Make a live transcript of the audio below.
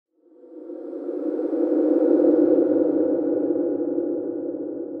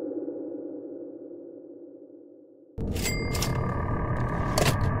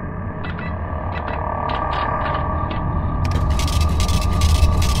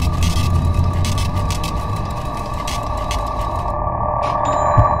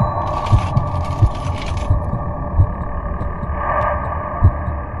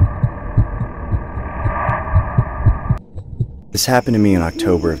happened to me in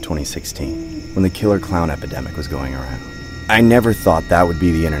October of 2016, when the killer clown epidemic was going around. I never thought that would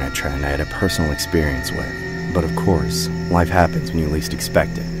be the internet trend I had a personal experience with. But of course, life happens when you least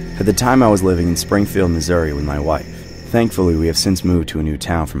expect it. At the time I was living in Springfield, Missouri with my wife. Thankfully, we have since moved to a new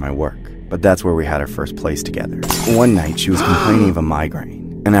town for my work, but that's where we had our first place together. One night, she was complaining of a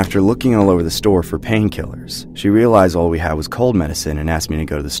migraine, and after looking all over the store for painkillers, she realized all we had was cold medicine and asked me to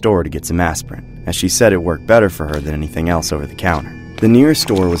go to the store to get some aspirin, as she said it worked better for her than anything else over the counter. The nearest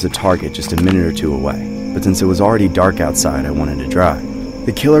store was a Target just a minute or two away, but since it was already dark outside, I wanted to drive.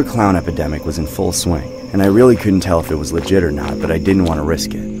 The killer clown epidemic was in full swing, and I really couldn't tell if it was legit or not, but I didn't want to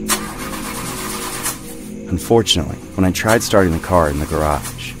risk it. Unfortunately, when I tried starting the car in the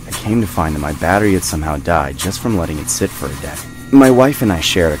garage, I came to find that my battery had somehow died just from letting it sit for a day. My wife and I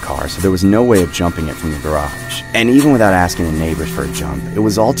shared a car, so there was no way of jumping it from the garage. And even without asking the neighbors for a jump, it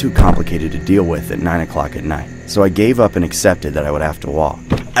was all too complicated to deal with at 9 o'clock at night. So I gave up and accepted that I would have to walk.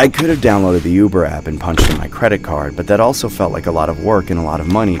 I could have downloaded the Uber app and punched in my credit card, but that also felt like a lot of work and a lot of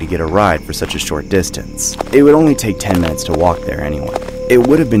money to get a ride for such a short distance. It would only take 10 minutes to walk there anyway. It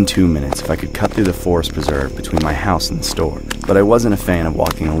would have been 2 minutes if I could cut through the forest preserve between my house and the store, but I wasn't a fan of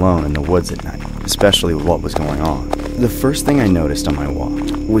walking alone in the woods at night, especially with what was going on. The first thing I noticed on my walk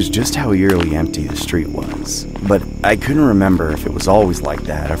was just how eerily empty the street was, but I couldn't remember if it was always like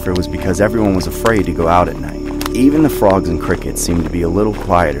that or if it was because everyone was afraid to go out at night. Even the frogs and crickets seemed to be a little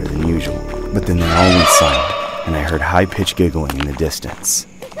quieter than usual, but then they all went silent, and I heard high-pitched giggling in the distance.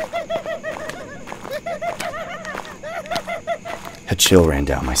 A chill ran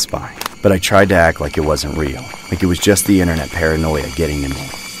down my spine, but I tried to act like it wasn't real, like it was just the internet paranoia getting to me.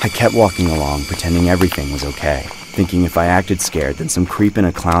 I kept walking along, pretending everything was okay, thinking if I acted scared, then some creep in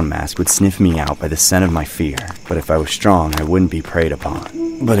a clown mask would sniff me out by the scent of my fear, but if I was strong, I wouldn't be preyed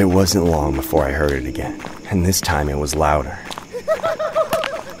upon. But it wasn't long before I heard it again, and this time it was louder.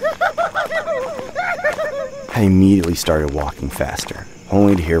 I immediately started walking faster,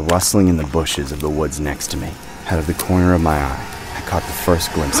 only to hear rustling in the bushes of the woods next to me. Out of the corner of my eye, I caught the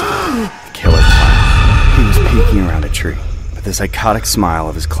first glimpse of him, the killer clown. He was peeking around a tree, but the psychotic smile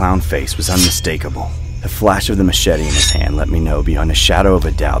of his clown face was unmistakable. The flash of the machete in his hand let me know beyond a shadow of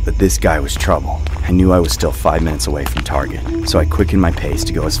a doubt that this guy was trouble. I knew I was still 5 minutes away from Target, so I quickened my pace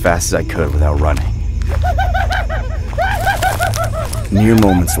to go as fast as I could without running. Mere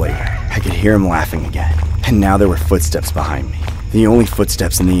moments later, I could hear him laughing again, and now there were footsteps behind me. The only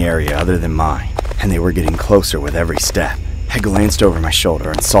footsteps in the area other than mine, and they were getting closer with every step. I glanced over my shoulder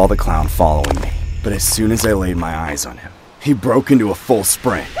and saw the clown following me, but as soon as I laid my eyes on him, he broke into a full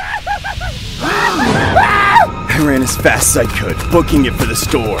sprint. I ran as fast as I could, booking it for the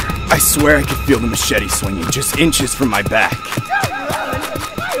store. I swear I could feel the machete swinging just inches from my back.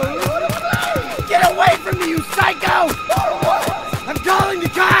 Get away from me, you psycho! I'm calling the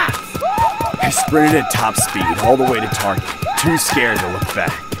cops! I sprinted at top speed all the way to Target, too scared to look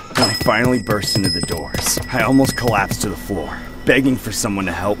back. When I finally burst into the doors, I almost collapsed to the floor, begging for someone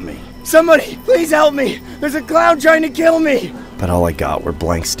to help me. Somebody, please help me! There's a clown trying to kill me! But all I got were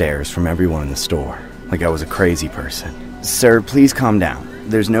blank stares from everyone in the store, like I was a crazy person. Sir, please calm down.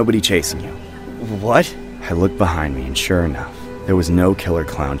 There's nobody chasing you. What? I looked behind me, and sure enough, there was no killer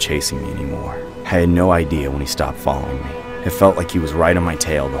clown chasing me anymore. I had no idea when he stopped following me. It felt like he was right on my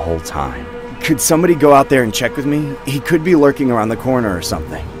tail the whole time. Could somebody go out there and check with me? He could be lurking around the corner or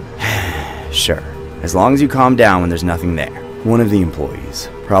something. Sure, as long as you calm down when there's nothing there. One of the employees,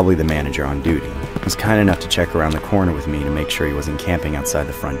 probably the manager on duty, was kind enough to check around the corner with me to make sure he wasn't camping outside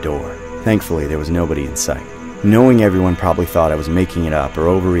the front door. Thankfully, there was nobody in sight. Knowing everyone probably thought I was making it up or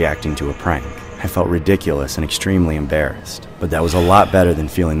overreacting to a prank, I felt ridiculous and extremely embarrassed. But that was a lot better than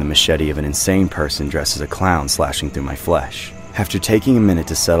feeling the machete of an insane person dressed as a clown slashing through my flesh. After taking a minute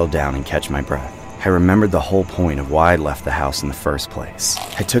to settle down and catch my breath, I remembered the whole point of why I'd left the house in the first place.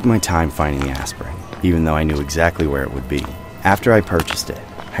 I took my time finding the aspirin, even though I knew exactly where it would be. After I purchased it,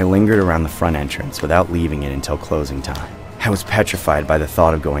 I lingered around the front entrance without leaving it until closing time. I was petrified by the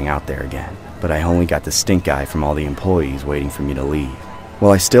thought of going out there again, but I only got the stink eye from all the employees waiting for me to leave.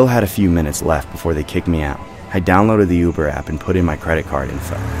 While I still had a few minutes left before they kicked me out, I downloaded the Uber app and put in my credit card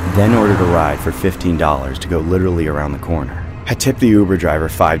info, then ordered a ride for $15 to go literally around the corner. I tipped the Uber driver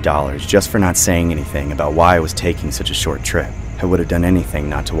 $5 just for not saying anything about why I was taking such a short trip. I would have done anything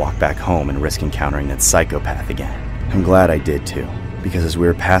not to walk back home and risk encountering that psychopath again. I'm glad I did too, because as we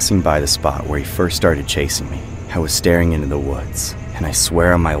were passing by the spot where he first started chasing me, I was staring into the woods, and I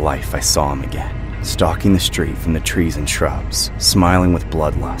swear on my life I saw him again, stalking the street from the trees and shrubs, smiling with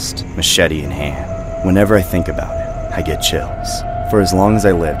bloodlust, machete in hand. Whenever I think about it, I get chills. For as long as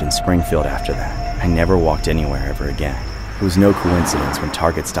I lived in Springfield after that, I never walked anywhere ever again. It was no coincidence when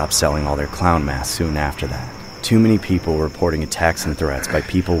Target stopped selling all their clown masks soon after that. Too many people were reporting attacks and threats by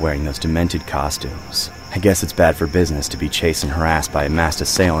people wearing those demented costumes. I guess it's bad for business to be chased and harassed by a masked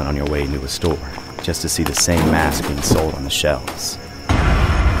assailant on your way into a store, just to see the same mask being sold on the shelves.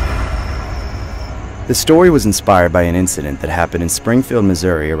 The story was inspired by an incident that happened in Springfield,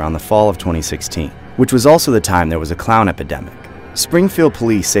 Missouri around the fall of 2016, which was also the time there was a clown epidemic. Springfield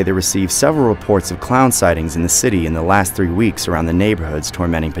police say they received several reports of clown sightings in the city in the last 3 weeks around the neighborhoods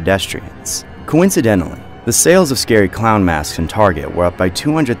tormenting pedestrians. Coincidentally, the sales of scary clown masks in Target were up by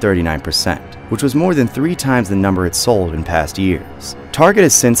 239%, which was more than 3 times the number it sold in past years. Target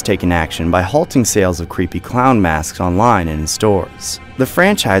has since taken action by halting sales of creepy clown masks online and in stores. The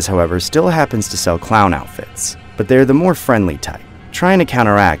franchise, however, still happens to sell clown outfits, but they're the more friendly type, trying to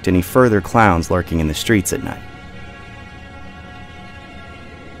counteract any further clowns lurking in the streets at night.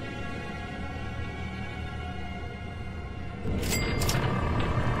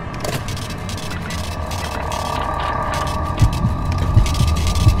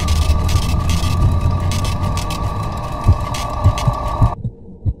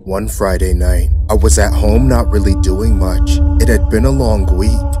 One Friday night, I was at home not really doing much. It had been a long week,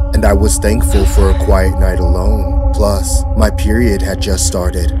 and I was thankful for a quiet night alone. Plus, my period had just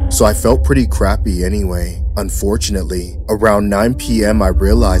started, so I felt pretty crappy anyway. Unfortunately, around 9 p.m. I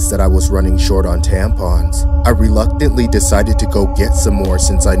realized that I was running short on tampons. I reluctantly decided to go get some more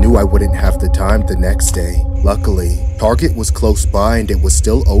since I knew I wouldn't have the time the next day. Luckily, Target was close by and it was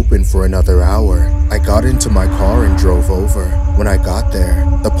still open for another hour. I got into my car and drove over. When I got there,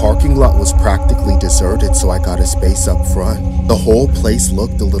 the parking lot was practically deserted, so I got a space up front. The whole place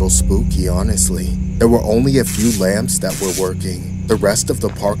looked a little spooky, honestly. There were only a few lamps that were working. The rest of the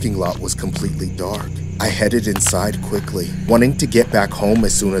parking lot was completely dark. I headed inside quickly, wanting to get back home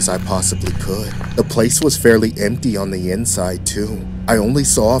as soon as I possibly could. The place was fairly empty on the inside too. I only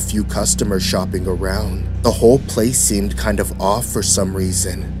saw a few customers shopping around. The whole place seemed kind of off for some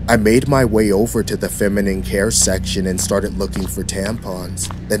reason. I made my way over to the feminine care section and started looking for tampons.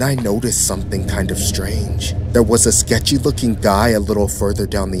 Then I noticed something kind of strange. There was a sketchy looking guy a little further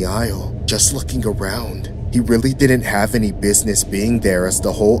down the aisle, just looking around. He really didn't have any business being there as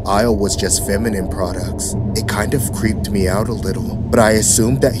the whole aisle was just feminine products. It kind of creeped me out a little, but I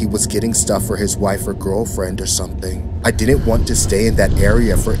assumed that he was getting stuff for his wife or girlfriend or something. I didn't want to stay in that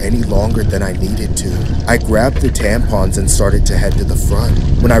area for any longer than I needed to. I grabbed the tampons and started to head to the front,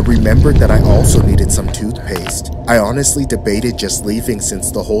 when I remembered that I also needed some toothpaste. I honestly debated just leaving since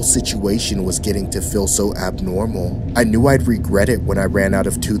the whole situation was getting to feel so abnormal. I knew I'd regret it when I ran out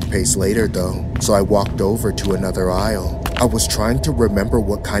of toothpaste later though, so I walked over to another aisle. I was trying to remember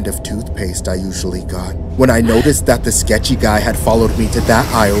what kind of toothpaste I usually got, when I noticed that the sketchy guy had followed me to that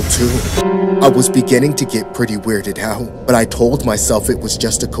aisle too. I was beginning to get pretty weirded out, but I told myself it was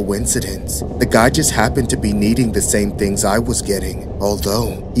just a coincidence. The guy just happened to be needing the same things I was getting,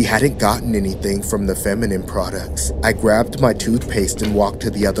 although he hadn't gotten anything from the feminine products. I grabbed my toothpaste and walked to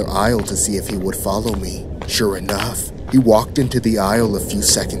the other aisle to see if he would follow me. Sure enough, he walked into the aisle a few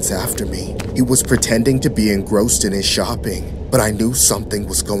seconds after me. He was pretending to be engrossed in his shopping, but I knew something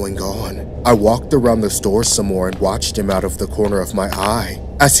was going on. I walked around the store some more and watched him out of the corner of my eye,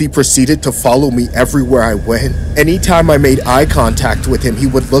 as he proceeded to follow me everywhere I went. Anytime I made eye contact with him, he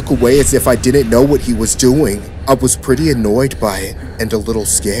would look away as if I didn't know what he was doing. I was pretty annoyed by it and a little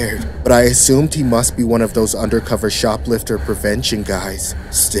scared, but I assumed he must be one of those undercover shoplifter prevention guys.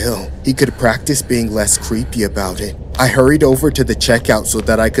 Still, he could practice being less creepy about it. I hurried over to the checkout so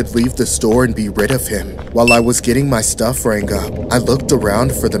that I could leave the store and be rid of him. While I was getting my stuff rang up, I looked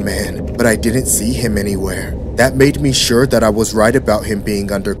around for the man, but I didn't see him anywhere. That made me sure that I was right about him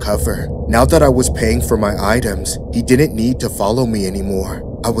being undercover. Now that I was paying for my items, he didn't need to follow me anymore.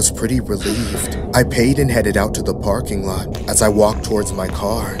 I was pretty relieved. I paid and headed out to the parking lot. As I walked towards my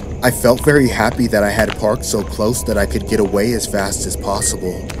car, I felt very happy that I had parked so close that I could get away as fast as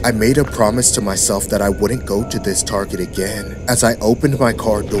possible. I made a promise to myself that I wouldn't go to this Target again. As I opened my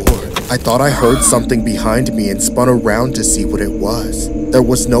car door, I thought I heard something behind me and spun around to see what it was. There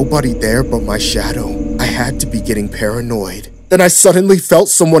was nobody there but my shadow. I had to be getting paranoid. Then I suddenly felt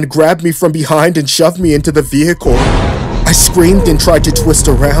someone grab me from behind and shove me into the vehicle. I screamed and tried to twist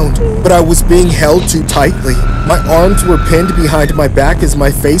around, but I was being held too tightly. My arms were pinned behind my back as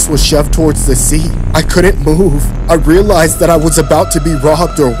my face was shoved towards the seat. I couldn't move. I realized that I was about to be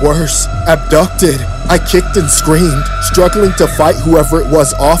robbed or worse, abducted. I kicked and screamed, struggling to fight whoever it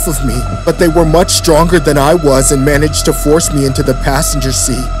was off of me, but they were much stronger than I was and managed to force me into the passenger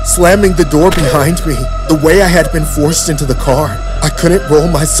seat, slamming the door behind me, the way I had been forced into the car. I couldn't roll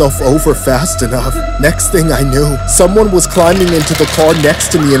myself over fast enough. Next thing I knew, someone was climbing into the car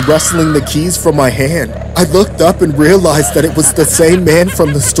next to me and wrestling the keys from my hand. I looked up and realized that it was the same man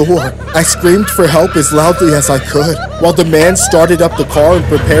from the store. I screamed for help as loudly as I could, while the man started up the car and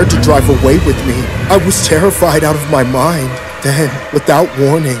prepared to drive away with me. I was terrified out of my mind. Then, without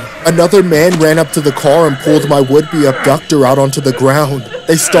warning, another man ran up to the car and pulled my would-be abductor out onto the ground.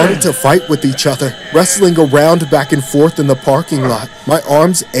 They started to fight with each other, wrestling around back and forth in the parking lot. My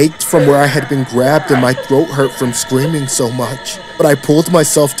arms ached from where I had been grabbed and my throat hurt from screaming so much. But I pulled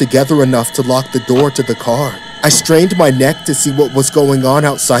myself together enough to lock the door to the car. I strained my neck to see what was going on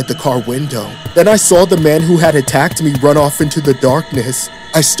outside the car window. Then I saw the man who had attacked me run off into the darkness.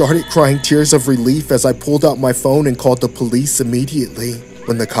 I started crying tears of relief as I pulled out my phone and called the police immediately.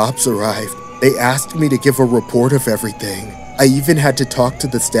 When the cops arrived, they asked me to give a report of everything. I even had to talk to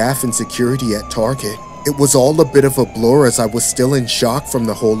the staff and security at Target. It was all a bit of a blur as I was still in shock from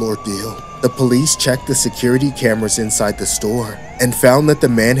the whole ordeal. The police checked the security cameras inside the store and found that the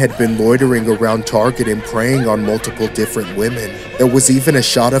man had been loitering around Target and preying on multiple different women. There was even a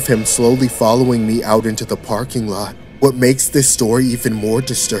shot of him slowly following me out into the parking lot. What makes this story even more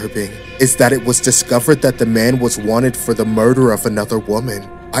disturbing is that it was discovered that the man was wanted for the murder of another woman.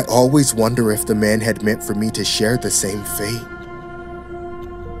 I always wonder if the man had meant for me to share the same fate.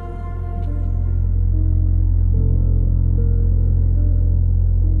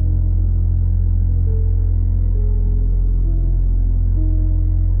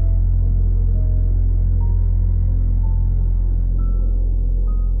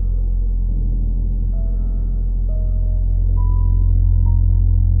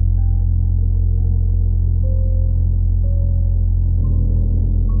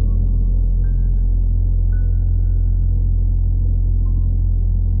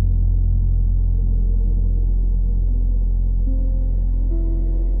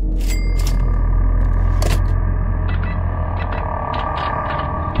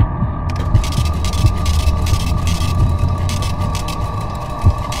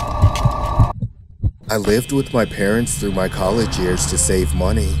 I lived with my parents through my college years to save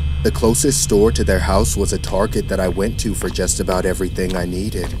money. The closest store to their house was a Target that I went to for just about everything I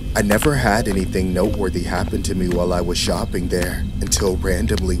needed. I never had anything noteworthy happen to me while I was shopping there, until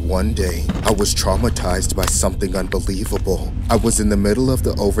randomly one day, I was traumatized by something unbelievable. I was in the middle of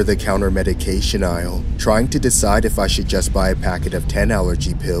the over-the-counter medication aisle, trying to decide if I should just buy a packet of 10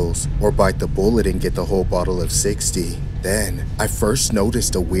 allergy pills, or bite the bullet and get the whole bottle of 60. Then, I first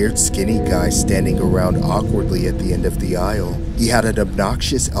noticed a weird skinny guy standing around awkwardly at the end of the aisle. He had an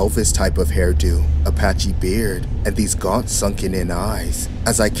obnoxious Elvis type of hairdo, a patchy beard, and these gaunt sunken-in eyes.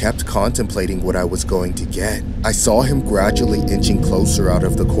 As I kept contemplating what I was going to get, I saw him gradually inching closer out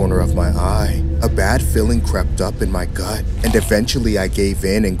of the corner of my eye. A bad feeling crept up in my gut, and eventually I gave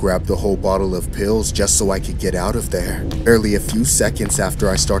in and grabbed the whole bottle of pills just so I could get out of there. Barely a few seconds after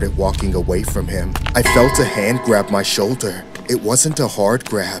I started walking away from him, I felt a hand grab my shoulder. It wasn't a hard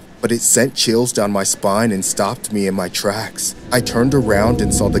grab, but it sent chills down my spine and stopped me in my tracks. I turned around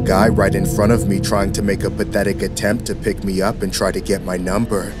and saw the guy right in front of me trying to make a pathetic attempt to pick me up and try to get my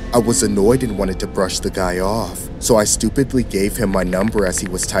number. I was annoyed and wanted to brush the guy off, so I stupidly gave him my number as he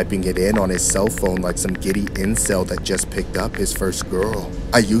was typing it in on his cell phone like some giddy incel that just picked up his first girl.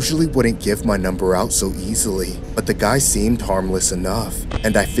 I usually wouldn't give my number out so easily, but the guy seemed harmless enough,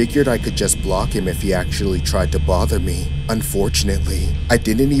 and I figured I could just block him if he actually tried to bother me. Unfortunately, I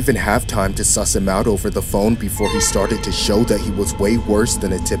didn't even have time to suss him out over the phone before he started to show that he was way worse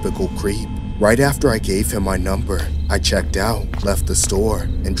than a typical creep. Right after I gave him my number, I checked out, left the store,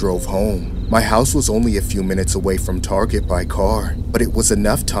 and drove home. My house was only a few minutes away from Target by car, but it was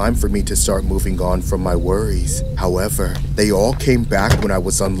enough time for me to start moving on from my worries. However, they all came back when I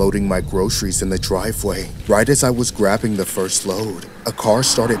was unloading my groceries in the driveway. Right as I was grabbing the first load, a car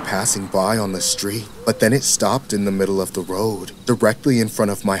started passing by on the street, but then it stopped in the middle of the road, directly in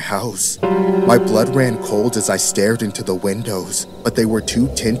front of my house. My blood ran cold as I stared into the windows, but they were too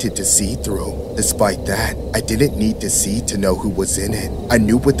tinted to see through. Despite that, I didn't need to see to know who was in it. I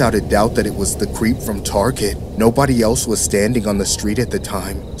knew without a doubt that it was the creep from Target. Nobody else was standing on the street at the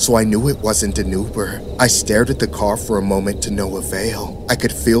time, so I knew it wasn't an Uber. I stared at the car for a moment to no avail. I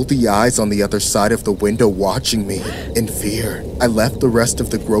could feel the eyes on the other side of the window watching me. In fear, I left the rest of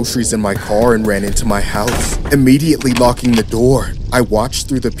the groceries in my car and ran into my house, immediately locking the door. I watched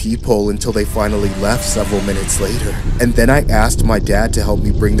through the peephole until they finally left several minutes later, and then I asked my dad to help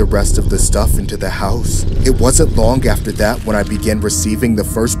me bring the rest of the stuff into the house. It wasn't long after that when I began receiving the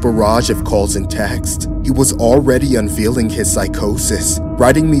first barrage of calls and texts. He was already unveiling his psychosis,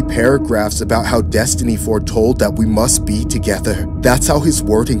 writing me paragraphs about how destiny foretold that we must be together. That's how his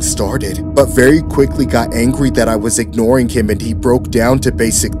wording started, but very quickly got angry that I was ignoring him and he broke down to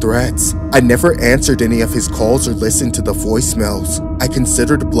basic threats. I never answered any of his calls or listened to the voicemails. I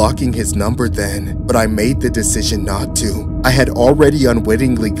considered blocking his number then, but I made the decision not to. I had already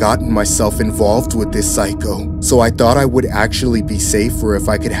unwittingly gotten myself involved with this psycho, so I thought I would actually be safer if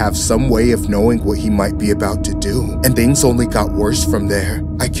I could have some way of knowing what he might be about to do, and things only got worse from there.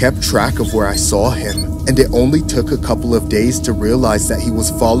 I kept track of where I saw him, and it only took a couple of days to realize that he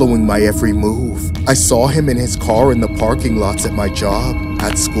was following my every move. I saw him in his car in the parking lots at my job,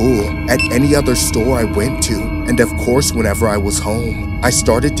 at school, at any other store I went to, and of course whenever I was home. I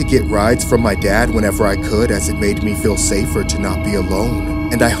started to get rides from my dad whenever I could, as it made me feel safer to not be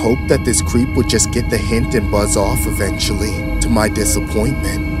alone. And I hoped that this creep would just get the hint and buzz off eventually. To my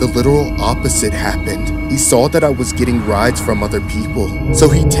disappointment, the literal opposite happened. He saw that I was getting rides from other people, so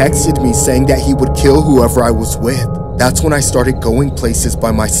he texted me saying that he would kill whoever I was with. That's when I started going places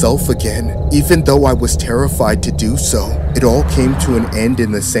by myself again, even though I was terrified to do so. It all came to an end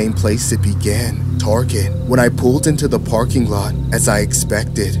in the same place it began, Target. When I pulled into the parking lot, as I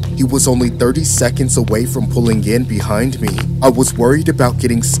expected, he was only 30 seconds away from pulling in behind me. I was worried about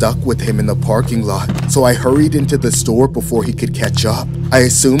getting stuck with him in the parking lot, so I hurried into the store before he could catch up. I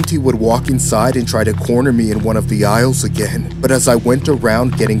assumed he would walk inside and try to corner me in one of the aisles again, but as I went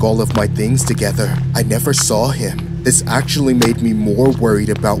around getting all of my things together, I never saw him. This actually made me more worried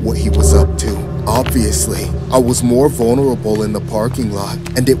about what he was up to. Obviously, I was more vulnerable in the parking lot,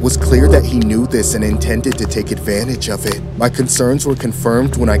 and it was clear that he knew this and intended to take advantage of it. My concerns were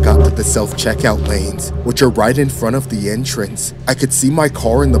confirmed when I got to the self-checkout lanes, which are right in front of the entrance. I could see my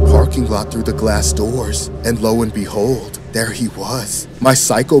car in the parking lot through the glass doors, and lo and behold, there he was, my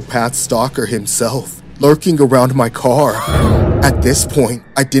psychopath stalker himself, lurking around my car. At this point,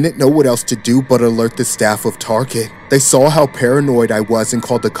 I didn't know what else to do but alert the staff of Target. They saw how paranoid I was and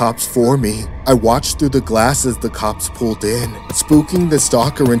called the cops for me. I watched through the glass as the cops pulled in, spooking the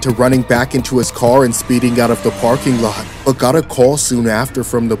stalker into running back into his car and speeding out of the parking lot, but got a call soon after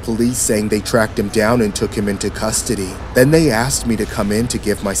from the police saying they tracked him down and took him into custody. Then they asked me to come in to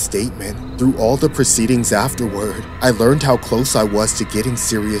give my statement. Through all the proceedings afterward, I learned how close I was to getting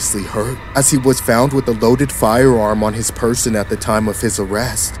seriously hurt, as he was found with a loaded firearm on his person at the time of his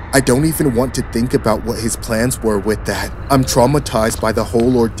arrest. I don't even want to think about what his plans were with that. I'm traumatized by the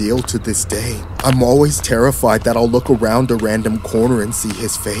whole ordeal to this day. I'm always terrified that I'll look around a random corner and see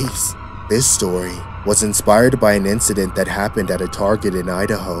his face. This story was inspired by an incident that happened at a Target in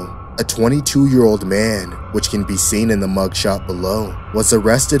Idaho. A 22-year-old man, which can be seen in the mugshot below, was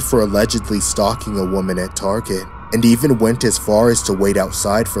arrested for allegedly stalking a woman at Target, and even went as far as to wait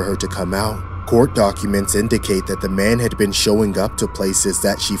outside for her to come out. Court documents indicate that the man had been showing up to places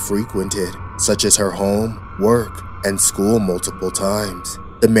that she frequented, such as her home, work, and school multiple times.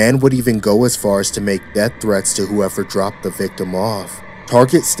 The man would even go as far as to make death threats to whoever dropped the victim off.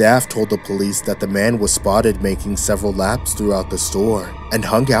 Target staff told the police that the man was spotted making several laps throughout the store and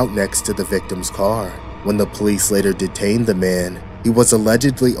hung out next to the victim's car. When the police later detained the man, he was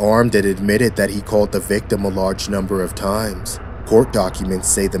allegedly armed and admitted that he called the victim a large number of times. Court documents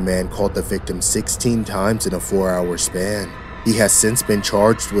say the man called the victim 16 times in a 4-hour span. He has since been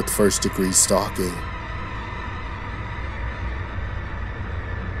charged with first-degree stalking.